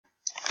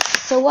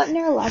So what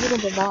neurological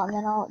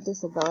developmental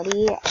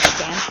disability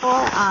stands for,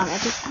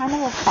 it just kind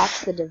of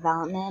affects the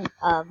development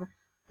of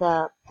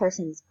the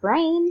person's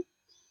brain,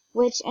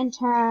 which in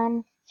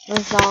turn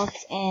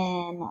results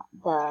in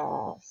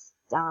the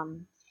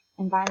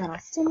environmental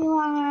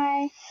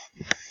stimuli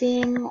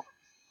being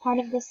part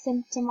of the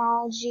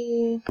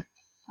symptomology,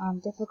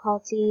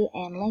 difficulty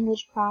in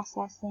language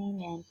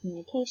processing and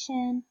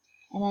communication,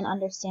 and then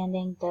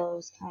understanding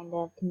those kind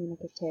of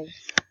communicative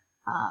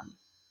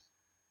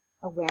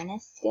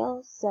awareness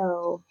skills,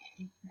 so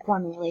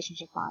forming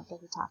relationship bonds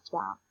like we talked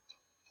about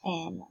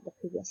in the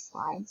previous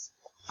slides.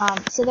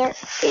 So there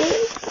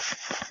is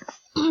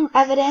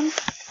evidence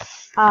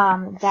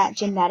that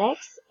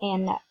genetics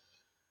and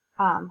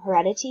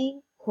heredity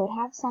could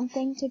have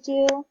something to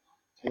do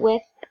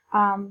with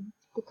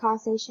the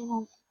causation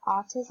of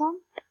autism.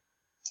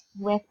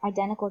 With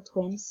identical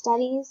twin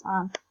studies,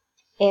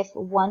 if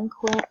one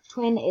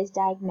twin is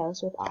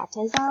diagnosed with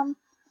autism,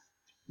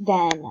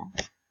 then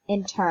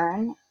in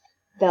turn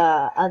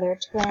the other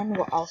twin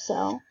will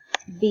also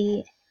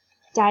be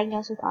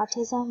diagnosed with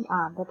autism,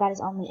 but that is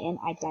only in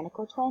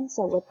identical twins.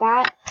 So with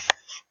that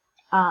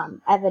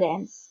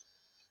evidence,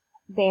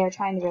 they are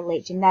trying to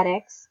relate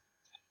genetics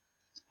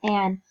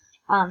and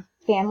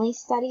family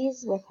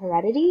studies with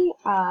heredity.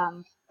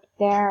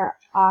 They're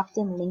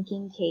often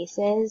linking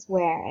cases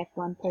where if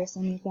one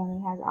person in your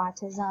family has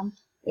autism,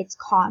 it's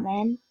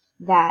common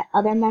that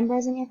other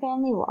members in your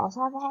family will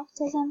also have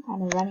autism,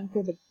 kind of running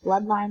through the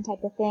bloodline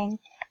type of thing.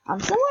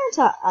 Similar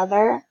to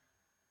other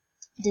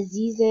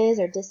diseases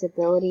or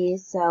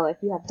disabilities. So if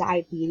you have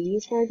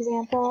diabetes, for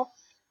example,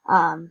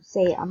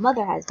 say a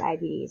mother has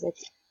diabetes,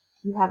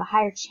 you have a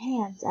higher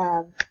chance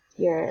of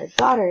your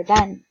daughter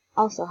then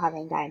also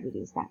having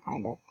diabetes, that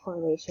kind of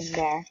correlation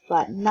there,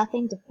 but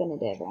nothing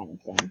definitive or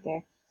anything.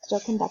 They're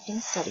still conducting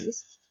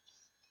studies.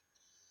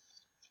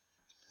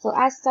 So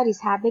as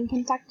studies have been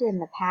conducted in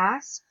the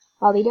past,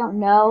 while we don't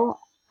know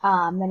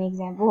many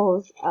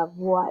examples of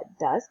what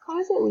does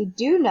cause it, we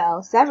do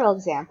know several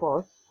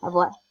examples of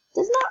what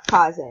does not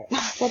cause it,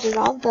 such as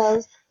all of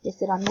those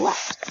listed on the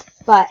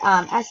left. But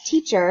as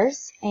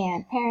teachers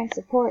and parent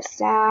support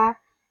staff,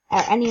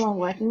 or anyone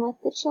working with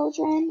the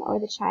children or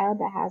the child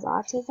that has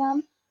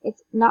autism,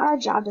 it's not our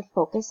job to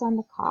focus on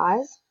the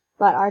cause,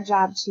 but our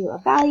job to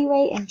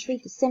evaluate and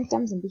treat the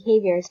symptoms and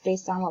behaviors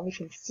based on what we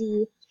can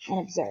see and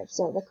observe.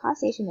 So the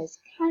causation is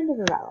kind of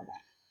irrelevant.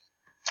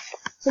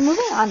 So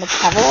moving on to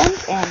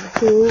prevalence and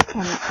who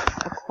can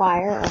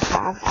acquire or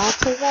have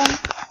autism.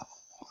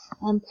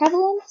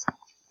 Prevalence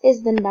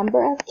is the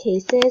number of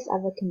cases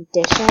of a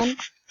condition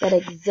that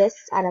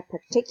exists at a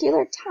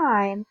particular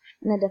time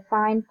in a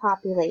defined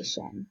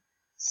population.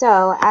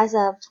 So as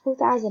of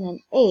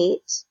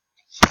 2008,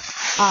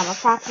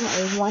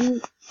 approximately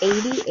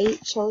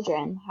 188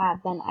 children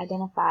have been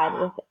identified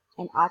with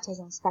an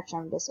autism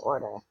spectrum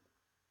disorder.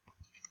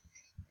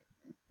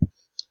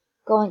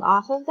 Going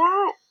off of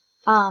that,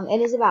 it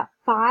is about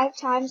 5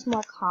 times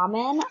more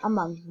common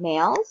among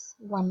males,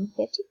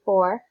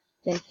 154,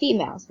 than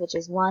females, which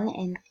is 1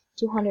 in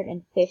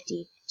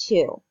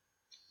 252.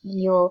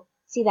 And you'll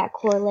see that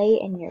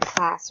correlate in your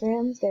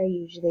classrooms. There are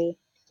usually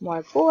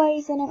more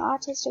boys in an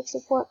autistic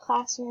support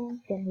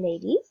classroom than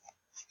ladies.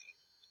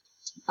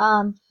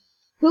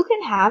 Who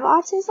can have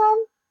autism?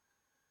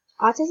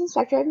 Autism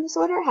spectrum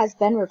disorder has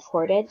been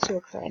reported to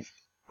occur in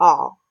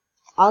all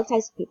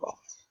types of people,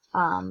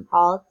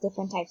 all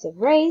different types of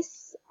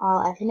race,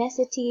 all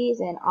ethnicities,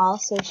 and all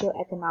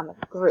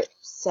socioeconomic groups.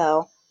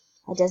 So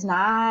it does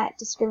not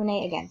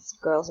discriminate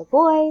against girls or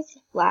boys,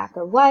 black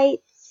or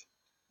whites,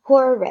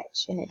 poor or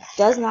rich, and it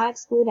does not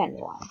exclude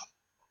anyone.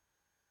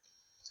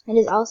 It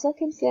is also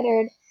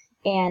considered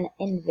an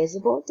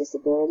invisible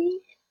disability,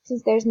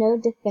 since there's no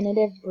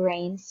definitive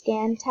brain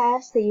scan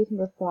test that you can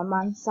perform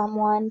on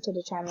someone to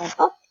determine,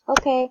 oh,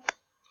 okay,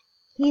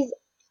 he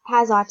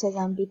has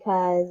autism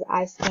because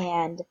I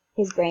scanned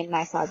his brain and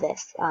I saw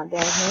this.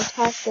 There is no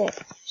test that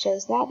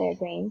shows that. Their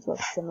brains look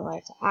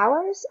similar to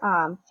ours.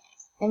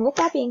 And with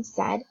that being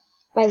said,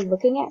 by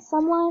looking at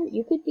someone,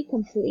 you could be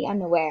completely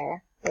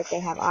unaware that they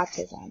have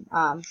autism.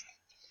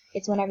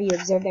 It's whenever you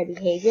observe their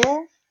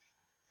behavior,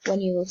 when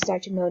you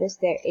start to notice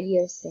their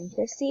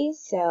idiosyncrasies.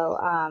 So,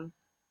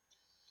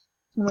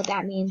 and what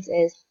that means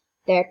is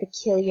their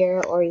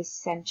peculiar or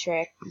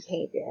eccentric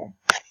behavior.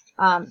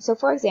 So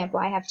for example,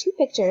 I have 2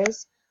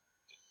 pictures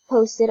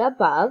posted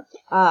above,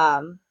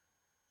 and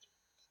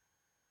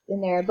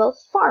they're both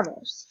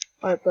farmers,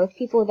 or both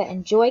people that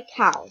enjoy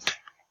cows.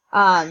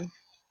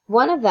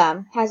 One of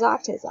them has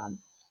autism,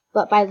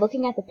 but by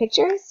looking at the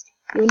pictures,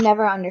 you would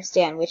never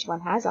understand which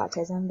one has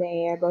autism.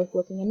 They are both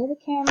looking into the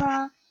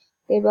camera,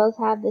 they both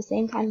have the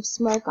same kind of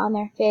smirk on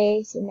their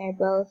face, and they're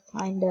both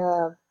kind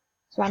of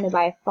surrounded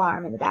by a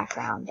farm in the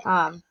background.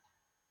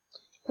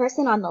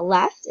 Person on the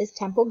left is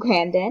Temple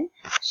Grandin.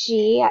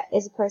 She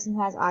is a person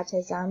who has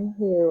autism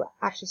who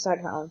actually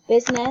started her own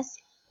business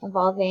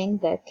involving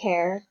the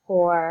care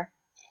for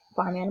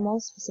farm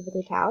animals,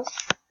 specifically cows.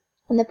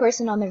 And the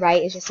person on the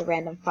right is just a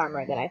random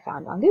farmer that I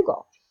found on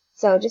Google.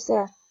 So just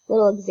a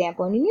little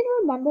example. And you need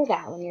to remember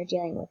that when you're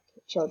dealing with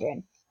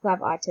children who have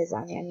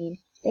autism. I mean,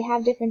 they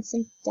have different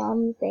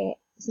symptoms,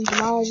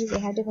 symptomologies, they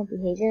have different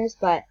behaviors,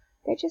 but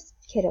they're just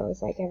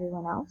kiddos like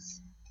everyone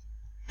else.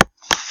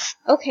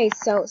 Okay,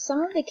 so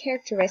some of the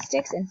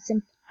characteristics and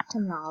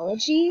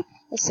symptomology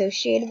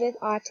associated with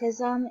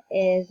autism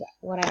is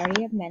what I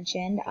already have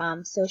mentioned,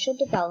 social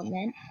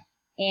development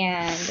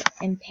and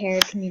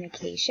impaired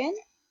communication.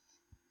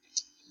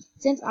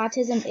 Since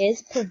autism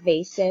is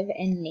pervasive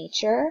in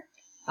nature,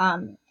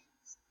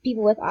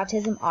 people with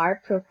autism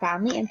are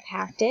profoundly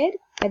impacted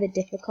by the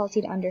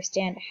difficulty to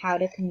understand how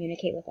to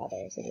communicate with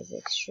others. It is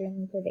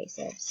extremely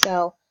pervasive.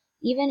 So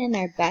even in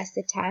their best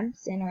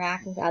attempts to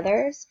interact with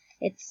others,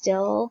 it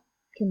still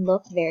can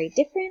look very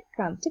different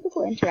from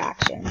typical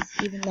interactions,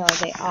 even though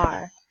they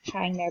are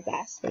trying their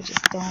best. They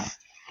just don't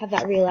have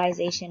that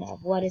realization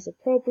of what is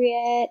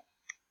appropriate,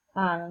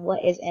 and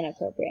what is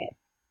inappropriate.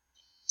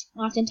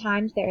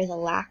 Oftentimes there is a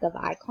lack of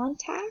eye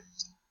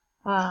contact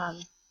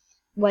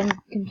when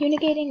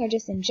communicating or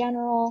just in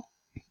general.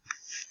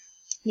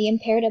 The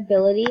impaired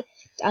ability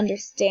to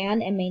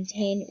understand and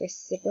maintain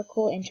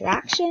reciprocal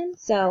interaction.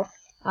 So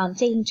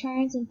taking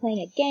turns in playing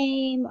a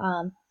game,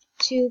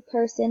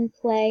 two-person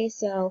play.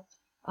 So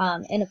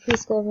in a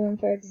preschool room,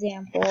 for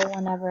example,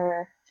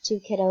 whenever two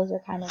kiddos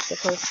are kind of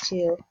supposed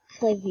to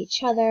play with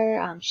each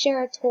other,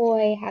 share a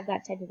toy, have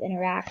that type of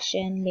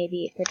interaction,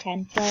 maybe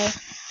pretend play,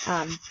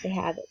 they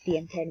have the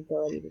impaired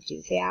ability to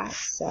do that.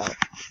 So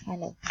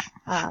kind of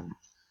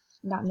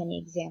not many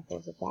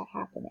examples of that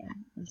happening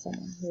in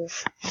someone who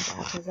has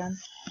autism.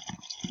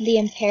 The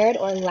impaired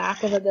or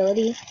lack of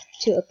ability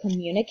to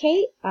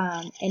communicate,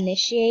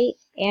 initiate,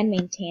 and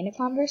maintain a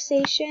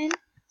conversation.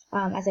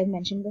 As I've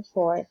mentioned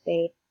before,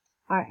 they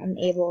are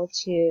unable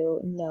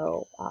to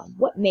know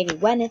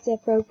when it's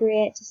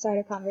appropriate to start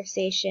a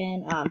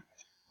conversation,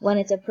 when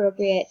it's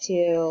appropriate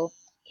to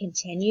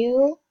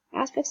continue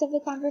aspects of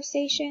the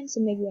conversation. So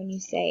maybe when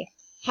you say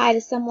hi to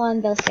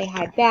someone, they'll say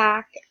hi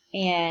back,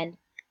 and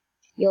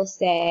you'll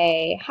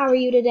say, "How are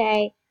you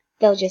today?"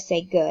 They'll just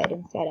say good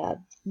instead of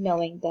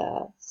knowing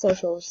the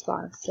social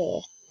response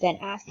to then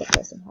ask the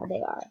person how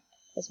they are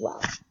as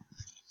well.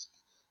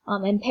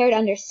 Impaired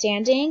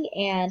understanding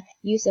and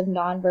use of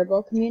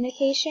nonverbal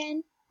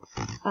communication.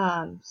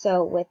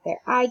 So with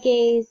their eye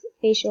gaze,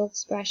 facial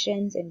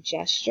expressions, and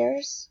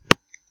gestures.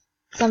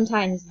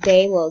 Sometimes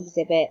they will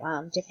exhibit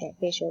different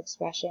facial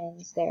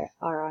expressions. There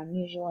are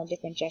unusual and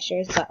different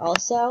gestures, but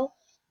also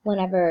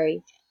whenever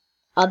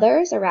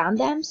others around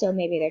them, so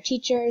maybe their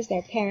teachers,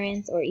 their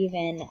parents, or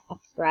even a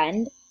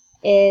friend,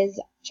 is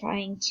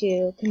trying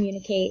to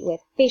communicate with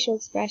facial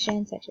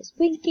expressions such as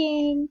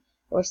winking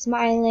or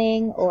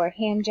smiling or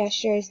hand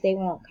gestures, they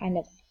won't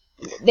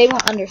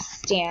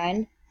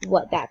understand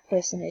what that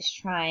person is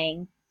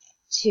trying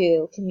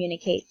to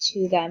communicate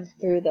to them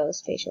through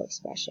those facial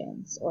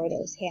expressions or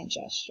those hand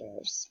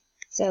gestures.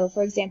 So,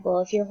 for example,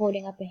 if you're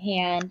holding up a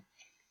hand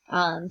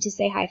to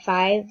say high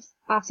five,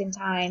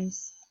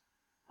 oftentimes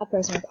a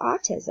person with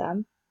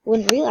autism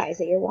wouldn't realize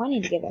that you're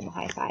wanting to give them a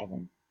high five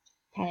and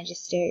kind of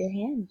just stare at your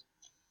hand.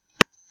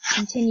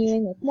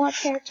 Continuing with more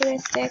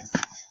characteristics,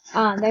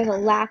 there's a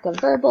lack of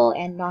verbal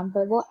and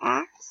nonverbal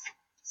acts.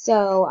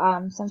 So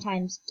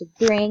sometimes to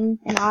bring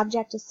an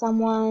object to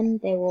someone,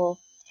 they will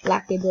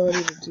lack the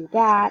ability to do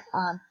that.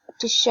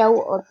 To show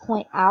or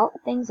point out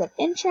things of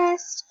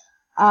interest,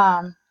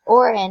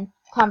 or in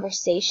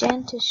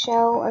conversation to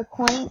show or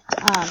point.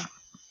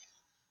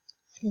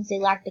 Since they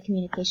lack the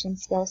communication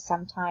skills,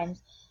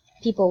 sometimes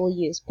people will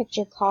use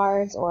picture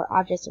cards or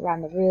objects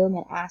around the room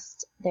and ask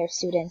their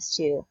students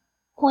to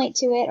point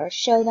to it or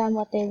show them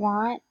what they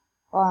want.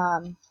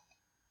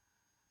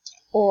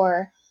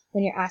 Or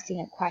when you're asking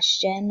a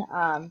question,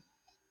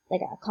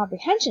 like a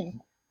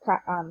comprehension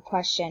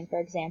question, for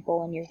example,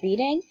 when you're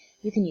reading,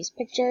 you can use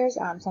pictures.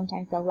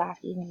 Sometimes they'll lack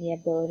even the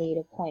ability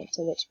to point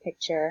to which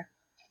picture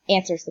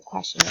answers the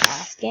question you're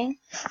asking.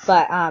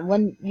 But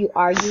when you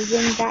are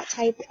using that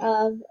type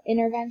of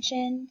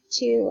intervention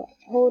to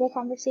hold a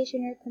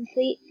conversation or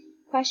complete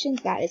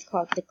questions, that is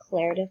called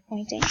declarative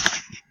pointing.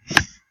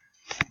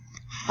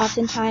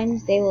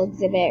 Oftentimes, they will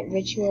exhibit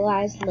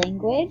ritualized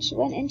language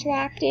when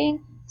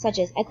interacting, such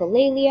as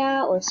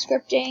echolalia or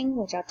scripting,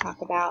 which I'll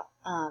talk about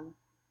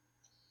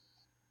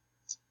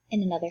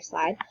in another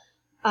slide.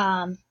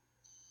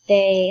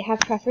 They have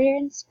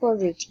preference for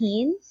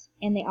routines,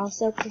 and they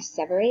also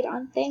perseverate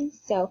on things.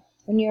 So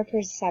when you're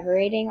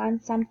perseverating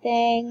on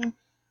something,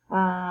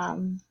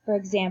 for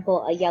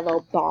example, a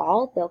yellow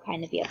ball, they'll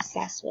kind of be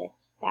obsessed with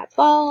that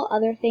ball,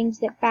 other things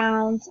that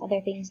bounce,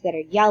 other things that are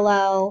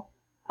yellow,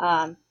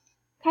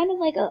 kind of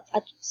like a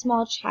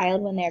small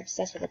child when they're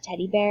obsessed with a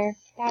teddy bear,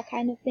 that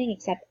kind of thing,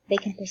 except they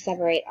can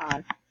perseverate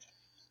on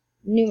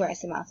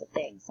numerous amounts of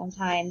things.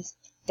 Sometimes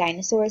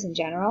dinosaurs in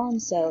general,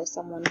 and so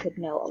someone could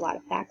know a lot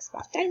of facts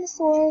about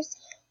dinosaurs,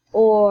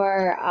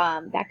 or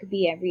that could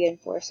be a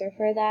reinforcer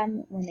for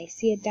them when they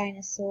see a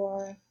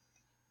dinosaur.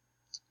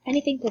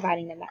 Anything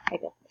providing them that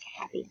type of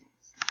happiness.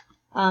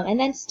 And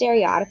then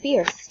stereotypy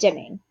or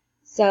stimming.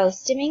 So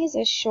stimming is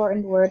a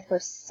shortened word for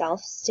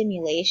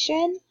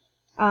self-stimulation.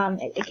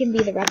 It can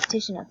be the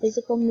repetition of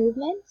physical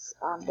movements,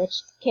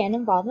 which can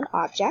involve an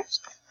object,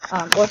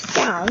 or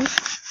sounds,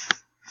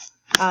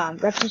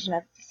 repetition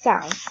of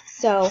sounds.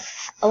 So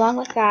along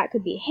with that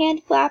could be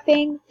hand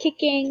flapping,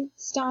 kicking,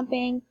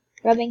 stomping,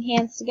 rubbing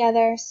hands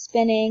together,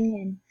 spinning,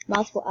 and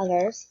multiple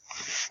others.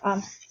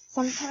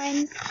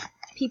 Sometimes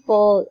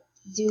people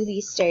do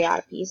these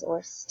stereotypies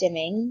or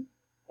stimming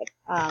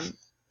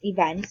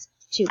events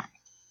to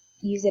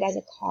use it as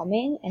a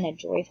calming and a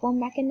joyful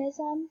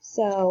mechanism.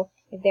 So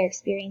if they're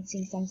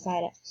experiencing some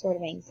sort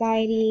of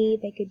anxiety,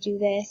 they could do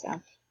this.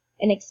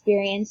 An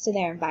experience to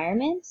their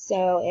environment.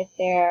 So if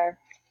they're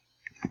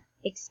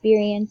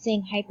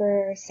experiencing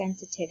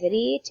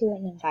hypersensitivity to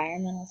an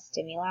environmental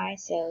stimuli,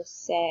 so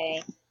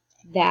say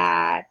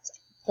that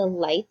the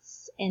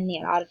lights in the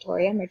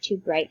auditorium are too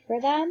bright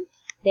for them,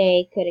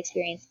 they could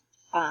experience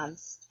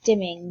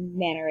stimming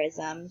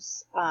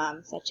mannerisms,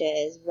 such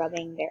as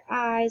rubbing their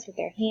eyes with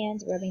their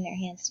hands, rubbing their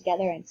hands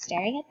together and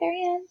staring at their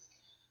hands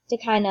to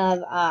kind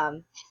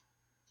of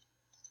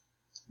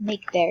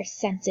make their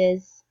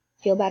senses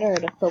feel better or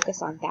to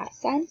focus on that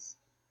sense.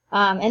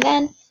 And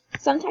then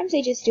sometimes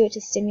they just do it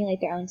to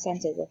stimulate their own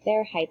senses. If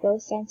they're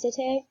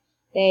hyposensitive,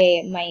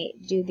 they might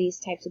do these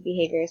types of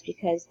behaviors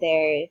because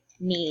they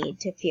need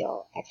to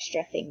feel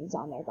extra things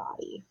on their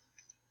body.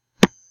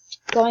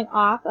 Going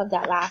off of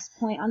that last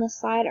point on the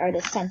slide are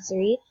the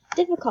sensory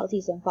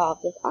difficulties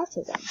involved with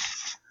autism.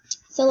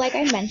 So like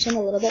I mentioned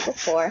a little bit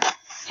before,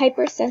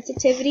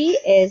 hypersensitivity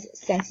is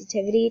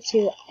sensitivity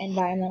to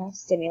environmental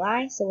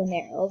stimuli. So when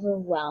they're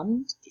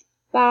overwhelmed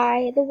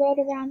by the world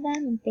around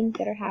them and things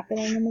that are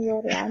happening in the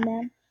world around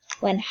them.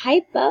 When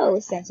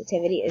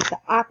hyposensitivity is the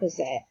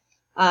opposite,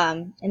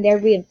 and they're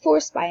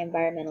reinforced by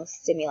environmental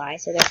stimuli,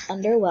 so they're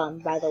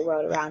underwhelmed by the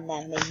world around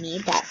them. They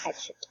need that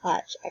extra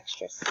touch,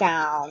 extra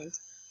sound.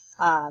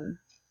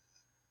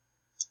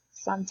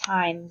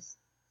 Sometimes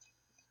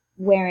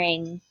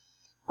wearing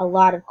a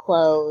lot of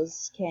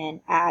clothes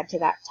can add to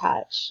that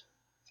touch.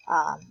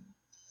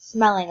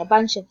 Smelling a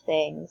bunch of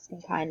things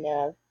can kind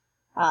of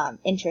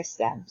interest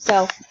them.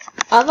 So,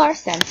 of our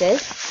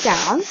senses,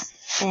 sounds,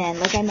 and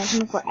like I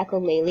mentioned before,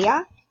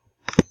 echolalia,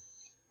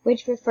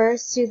 which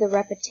refers to the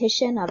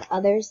repetition of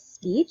others'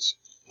 speech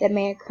that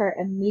may occur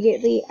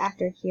immediately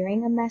after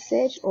hearing a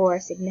message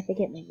or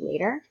significantly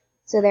later.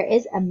 So there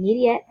is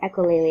immediate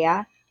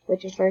echolalia,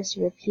 which refers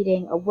to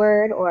repeating a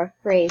word or a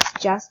phrase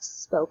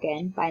just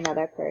spoken by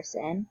another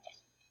person.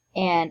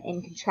 And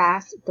in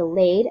contrast,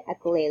 delayed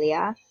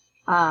echolalia,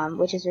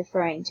 which is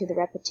referring to the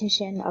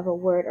repetition of a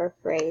word or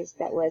phrase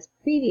that was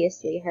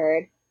previously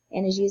heard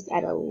and is used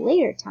at a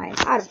later time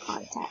out of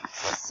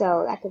context.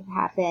 So that could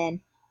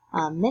happen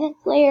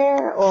minutes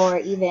later or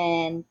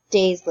even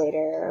days later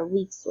or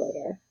weeks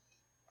later.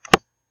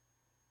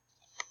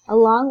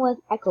 Along with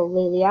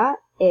echolalia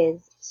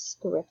is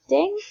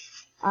scripting.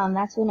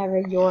 That's whenever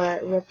you're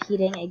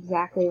repeating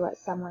exactly what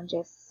someone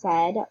just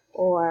said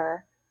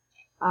or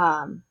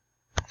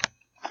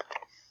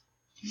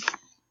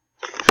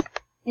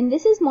and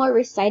this is more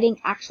reciting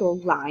actual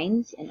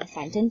lines in the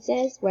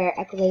sentences, where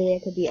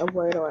echolalia could be a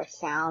word or a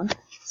sound.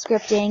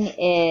 Scripting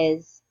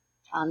is,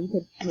 you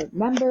could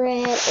remember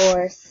it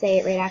or say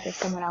it right after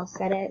someone else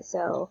said it.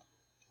 So,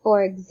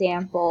 for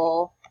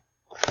example,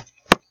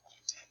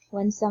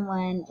 when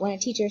a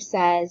teacher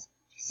says,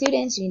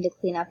 students, you need to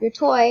clean up your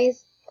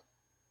toys,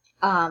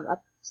 a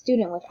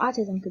student with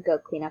autism could go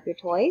clean up your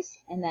toys,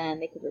 and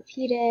then they could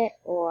repeat it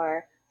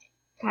or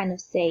kind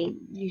of say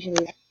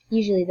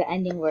usually the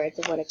ending words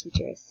of what a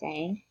teacher is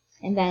saying.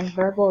 And then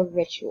verbal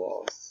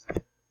rituals.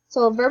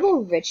 So a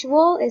verbal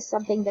ritual is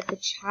something that the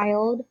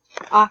child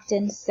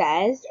often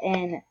says,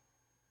 and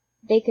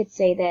they could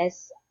say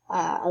this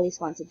at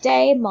least once a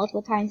day,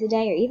 multiple times a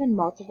day, or even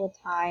multiple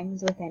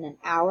times within an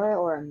hour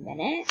or a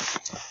minute.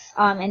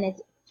 And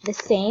it's the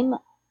same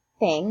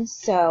thing.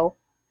 So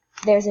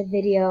there's a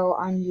video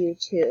on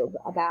YouTube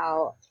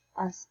about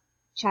a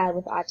child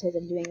with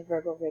autism doing a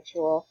verbal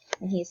ritual,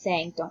 and he's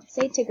saying, don't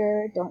say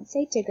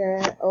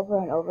Tigger, over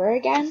and over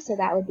again. So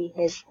that would be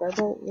his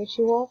verbal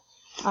ritual.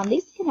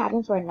 These can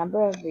happen for a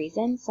number of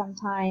reasons.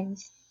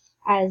 Sometimes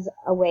as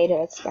a way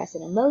to express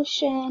an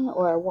emotion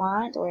or a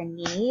want or a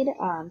need.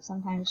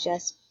 Sometimes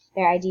just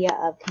their idea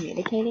of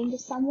communicating to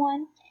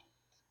someone.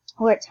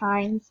 Or at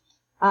times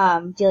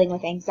dealing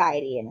with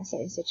anxiety in a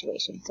certain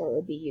situation. So it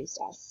would be used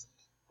as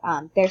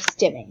their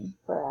stimming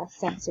for a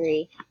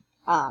sensory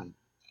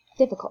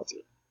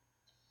difficulty.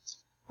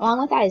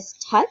 Along with that is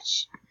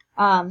touch.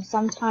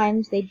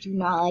 Sometimes they do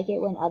not like it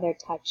when others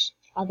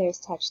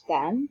touch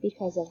them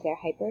because of their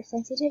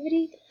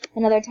hypersensitivity,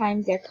 and other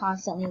times they're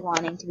constantly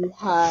wanting to be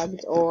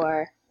hugged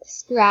or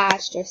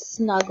scratched or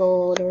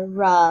snuggled or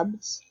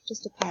rubbed.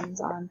 Just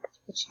depends on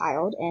the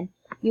child, and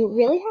you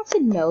really have to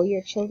know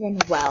your children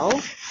well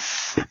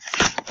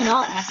in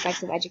all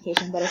aspects of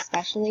education, but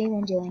especially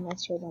when dealing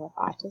with children with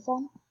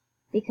autism,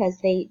 because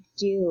they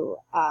do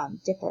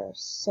differ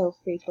so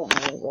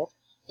frequently with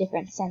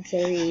different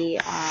sensory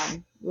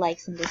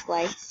likes and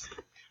dislikes.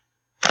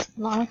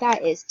 Along with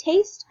that is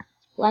taste.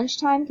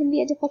 Lunchtime can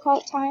be a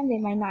difficult time. They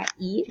might not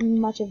eat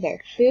much of their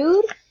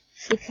food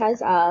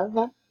because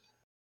of